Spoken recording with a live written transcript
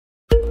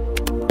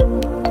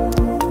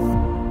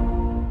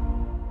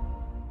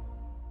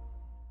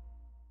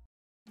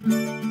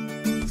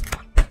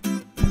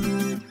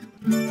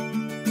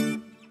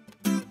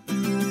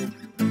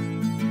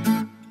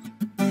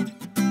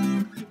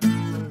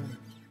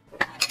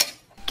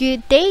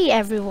Good day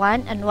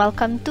everyone and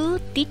welcome to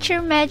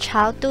Teacher Mej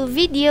How-To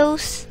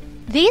videos.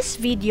 This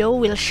video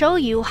will show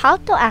you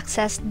how to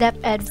access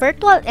Deped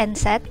Virtual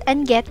INSET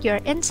and get your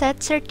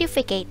INSET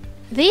certificate.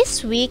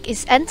 This week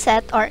is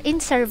INSET or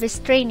In-Service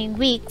Training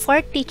Week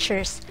for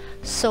teachers.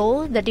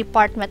 So, the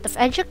Department of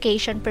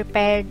Education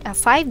prepared a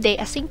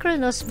 5-day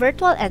asynchronous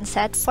virtual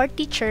INSET for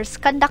teachers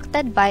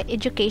conducted by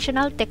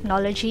Educational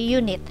Technology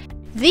Unit.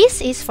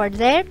 This is for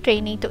their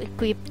training to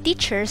equip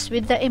teachers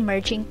with the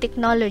emerging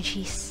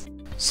technologies.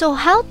 So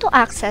how to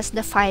access the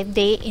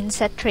 5-day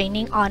INSET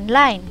training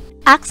online?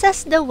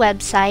 Access the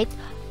website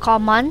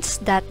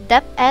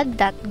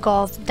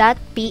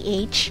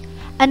commons.deped.gov.ph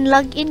and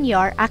log in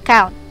your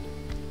account.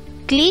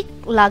 Click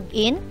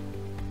Login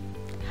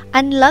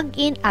and log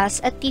in as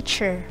a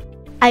teacher.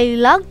 I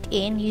logged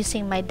in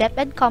using my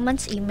Deped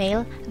Commons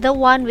email, the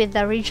one with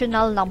the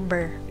regional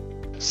number.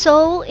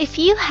 So, if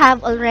you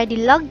have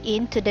already logged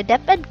in to the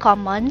Deped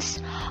Commons,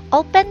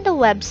 open the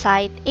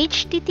website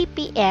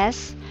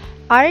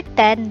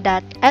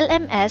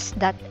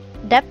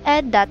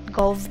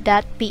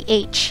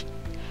https://r10.lms.deped.gov.ph.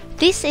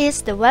 This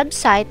is the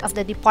website of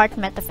the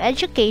Department of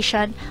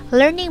Education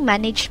Learning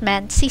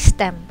Management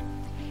System.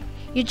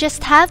 You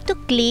just have to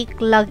click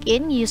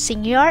Login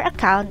using your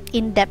account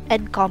in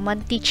Deped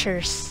Common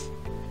Teachers.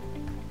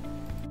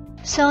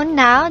 So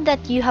now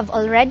that you have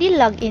already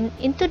logged in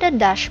into the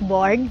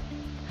dashboard,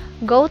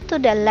 go to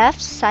the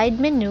left side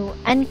menu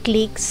and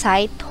click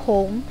Site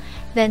Home,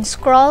 then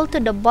scroll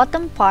to the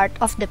bottom part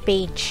of the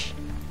page.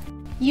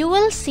 You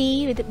will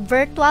see the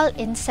Virtual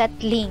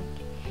INSET link.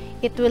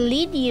 It will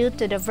lead you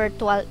to the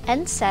Virtual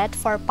INSET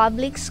for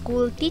Public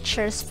School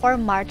Teachers for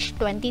March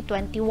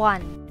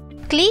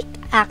 2021. Click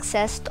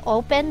Access to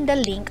open the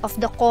link of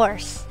the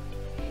course.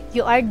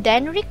 You are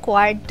then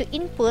required to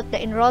input the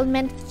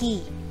enrollment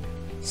key.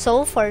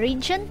 So for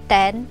Region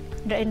 10,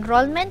 the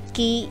enrollment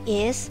key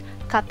is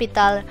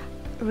capital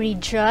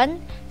Region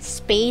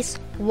space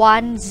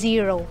 10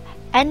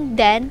 and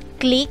then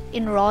click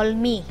Enroll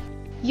Me.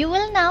 You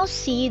will now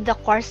see the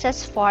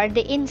courses for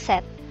the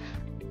INSET.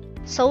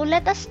 So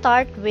let us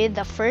start with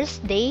the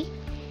first day.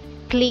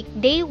 Click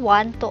Day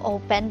 1 to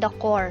open the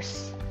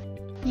course.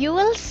 You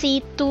will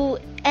see 2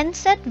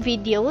 INSET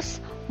videos,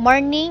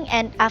 morning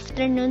and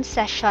afternoon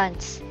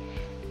sessions.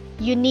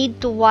 You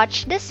need to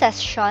watch the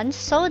sessions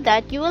so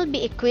that you will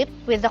be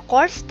equipped with the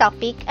course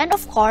topic and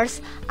of course,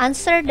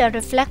 answer the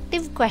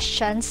reflective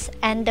questions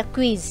and the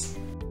quiz.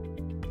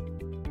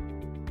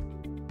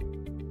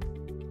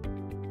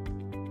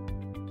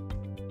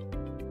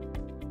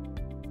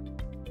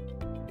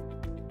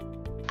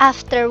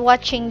 After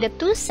watching the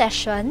 2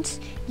 sessions,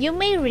 you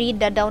may read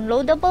the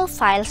downloadable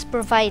files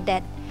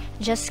provided.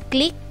 Just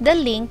click the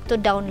link to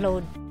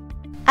download.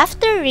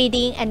 After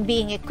reading and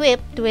being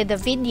equipped with the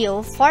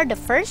video for the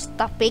first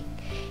topic,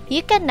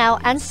 you can now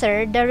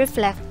answer the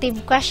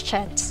reflective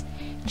questions.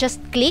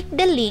 Just click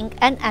the link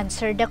and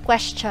answer the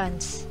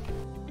questions.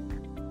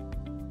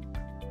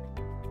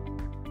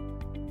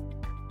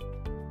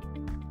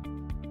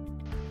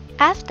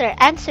 After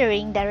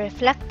answering the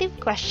reflective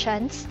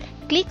questions,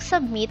 click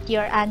Submit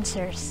your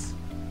answers.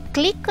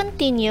 Click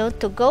Continue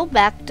to go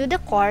back to the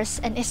course,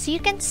 and as you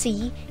can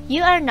see,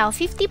 you are now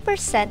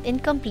 50% in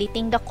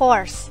completing the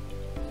course.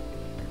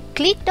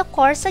 Click the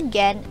course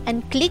again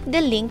and click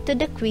the link to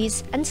the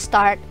quiz and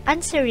start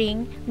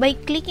answering by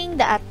clicking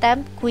the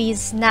Attempt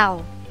Quiz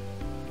Now.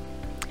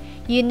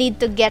 You need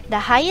to get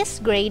the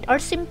highest grade or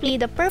simply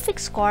the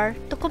perfect score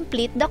to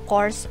complete the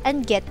course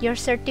and get your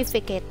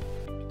certificate.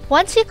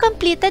 Once you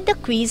completed the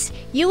quiz,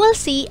 you will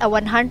see a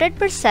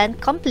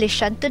 100%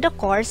 completion to the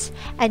course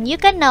and you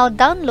can now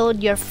download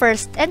your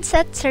first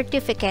INSET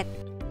certificate.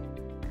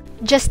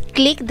 Just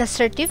click the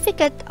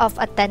Certificate of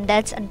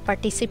Attendance and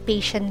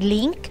Participation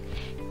link,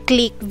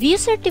 click View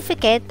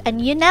Certificate, and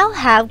you now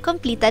have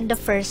completed the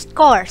first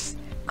course.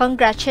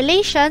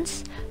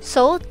 Congratulations!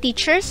 So,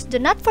 teachers, do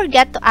not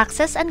forget to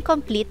access and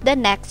complete the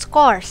next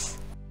course.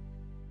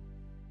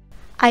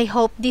 I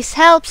hope this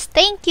helps.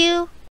 Thank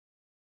you!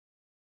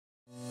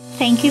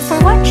 Thank you for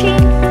watching!